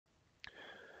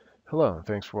Hello, and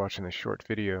thanks for watching this short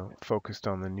video focused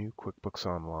on the new QuickBooks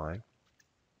Online.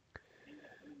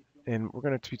 And we're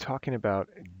going to be talking about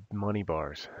money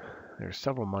bars. There are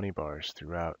several money bars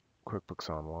throughout QuickBooks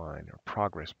Online, or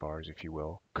progress bars, if you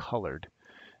will, colored.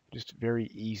 Just very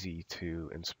easy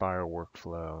to inspire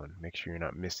workflow and make sure you're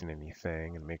not missing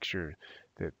anything and make sure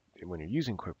that when you're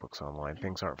using QuickBooks Online,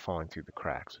 things aren't falling through the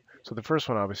cracks. So the first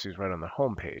one obviously is right on the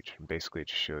home page. And basically, it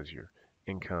just shows your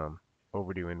income,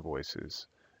 overdue invoices,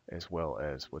 as well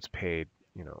as what's paid,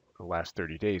 the last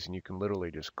 30 days. And you can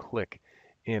literally just click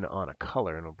in on a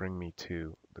color and it'll bring me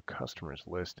to the customers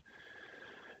list.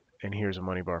 And here's a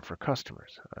money bar for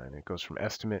customers. And it goes from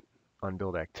estimate,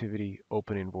 unbilled activity,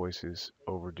 open invoices,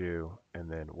 overdue,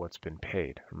 and then what's been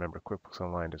paid. Remember, QuickBooks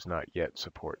Online does not yet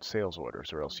support sales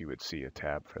orders, or else you would see a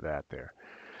tab for that there.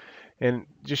 And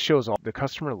just shows all the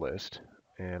customer list,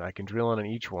 and I can drill in on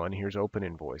each one. Here's open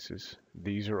invoices.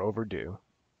 These are overdue.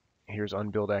 Here's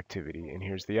unbilled activity, and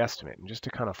here's the estimate. And just to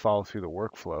kind of follow through the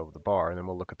workflow of the bar, and then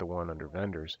we'll look at the one under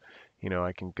vendors.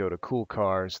 I can go to cool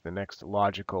cars. The next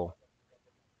logical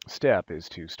step is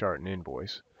to start an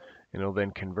invoice, and it'll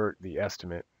then convert the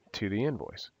estimate to the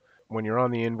invoice. When you're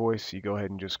on the invoice, you go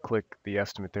ahead and just click the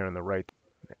estimate there on the right,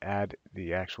 add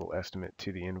the actual estimate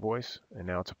to the invoice, and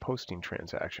now it's a posting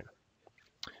transaction.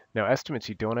 Now, estimates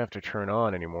you don't have to turn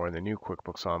on anymore in the new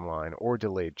QuickBooks Online, or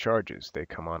delayed charges. They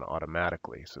come on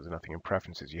automatically, so there's nothing in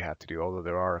preferences you have to do, although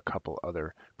there are a couple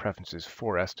other preferences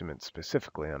for estimates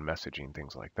specifically on messaging,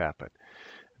 things like that, but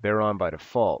they're on by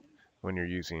default when you're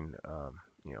using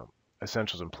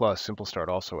Essentials and Plus. Simple Start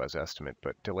also has estimate,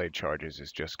 but delayed charges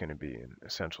is just going to be in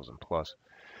Essentials and Plus.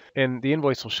 And the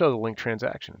invoice will show the linked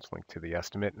transaction. It's linked to the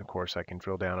estimate, and of course I can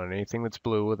drill down on anything that's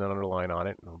blue with an underline on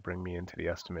it, and it'll bring me into the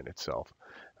estimate itself.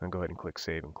 And go ahead and click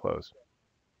Save and Close.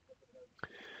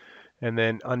 And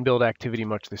then unbilled activity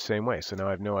much the same way. So now I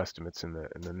have no estimates in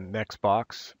the next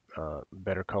box,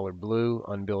 better color blue,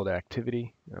 unbilled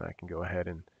activity, and I can go ahead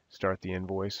and start the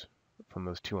invoice from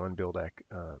those two unbilled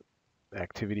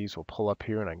activities. Will pull up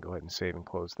here, and I can go ahead and save and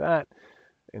close that,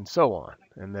 and so on.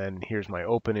 And then here's my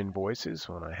open invoices.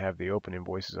 When I have the open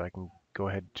invoices, I can go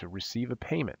ahead to receive a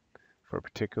payment for a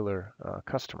particular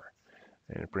customer.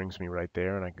 And it brings me right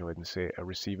there, and I can go ahead and say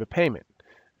receive a payment.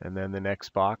 And then the next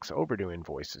box, overdue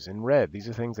invoices in red. These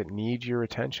are things that need your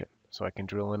attention. So I can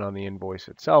drill in on the invoice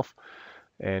itself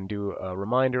and do a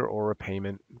reminder or a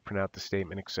payment, print out the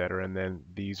statement, etc. And then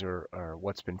these are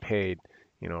what's been paid,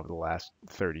 over the last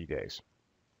 30 days.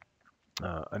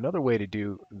 Another way to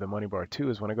do the money bar too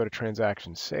is when I go to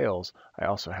transaction sales, I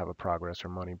also have a progress or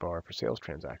money bar for sales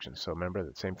transactions. So remember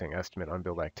that same thing, estimate,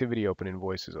 unbilled activity, open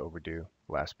invoices, overdue,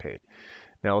 last paid.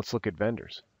 Now let's look at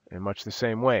vendors in much the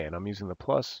same way. And I'm using the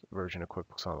Plus version of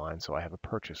QuickBooks Online. So I have a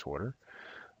purchase order,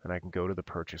 and I can go to the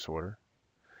purchase order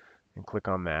and click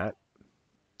on that.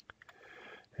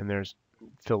 And there's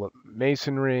Philip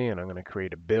Masonry, and I'm going to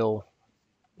create a bill.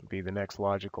 It'll be the next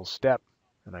logical step.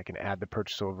 And I can add the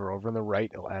purchase order over on the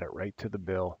right. It'll add it right to the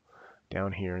bill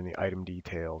down here in the item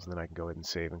details. And then I can go ahead and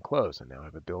save and close. And now I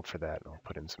have a bill for that. And I'll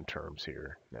put in some terms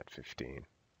here, net 15.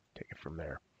 Take it from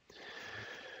there.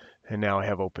 And now I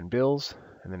have open bills.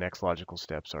 And the next logical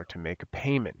steps are to make a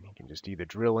payment. You can just either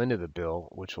drill into the bill,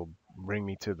 which will bring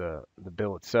me to the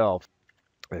bill itself.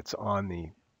 It's on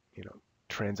the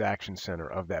transaction center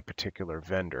of that particular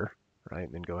vendor, right?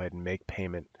 And then go ahead and make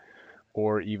payment.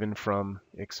 Or even from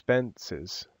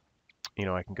expenses,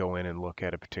 I can go in and look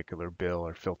at a particular bill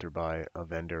or filter by a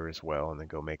vendor as well, and then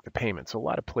go make the payment. So a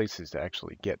lot of places to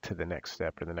actually get to the next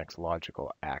step or the next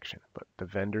logical action. But the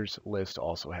vendors list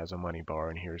also has a money bar,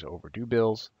 and here's overdue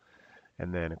bills,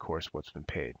 and then of course what's been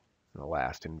paid in the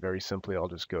last. And very simply, I'll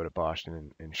just go to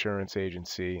Boston Insurance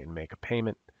Agency and make a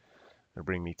payment. It'll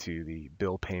bring me to the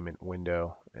bill payment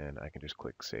window, and I can just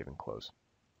click Save and Close.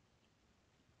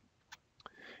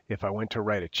 If I went to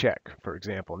write a check, for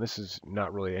example, and this is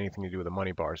not really anything to do with the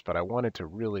money bars, but I wanted to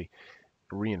really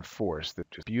reinforce the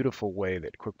beautiful way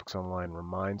that QuickBooks Online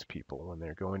reminds people when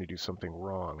they're going to do something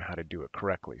wrong, how to do it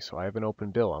correctly. So I have an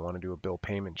open bill. I want to do a bill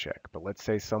payment check. But let's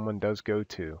say someone does go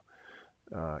to,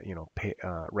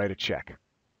 write a check,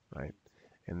 right?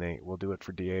 And they will do it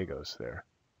for Diego's there.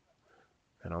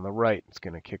 And on the right, it's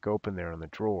going to kick open there on the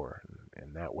drawer.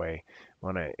 And that way,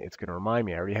 it's going to remind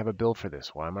me, I already have a bill for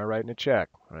this. Why am I writing a check?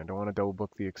 I don't want to double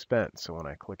book the expense. So when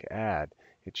I click Add,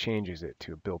 it changes it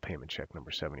to a bill payment check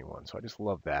number 71. So I just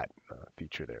love that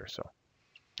feature there.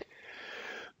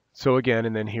 So again,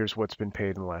 and then here's what's been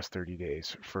paid in the last 30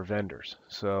 days for vendors.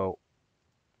 So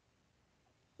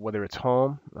whether it's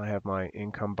home, I have my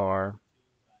income bar,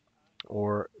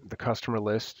 or the customer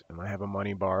list, and I have a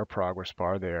money bar, progress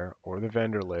bar there, or the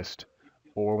vendor list,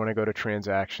 Or when I go to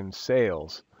transaction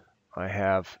sales, I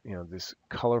have, this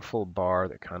colorful bar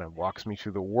that kind of walks me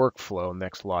through the workflow,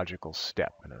 next logical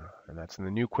step. And that's in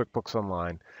the new QuickBooks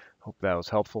Online. Hope that was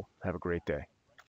helpful. Have a great day.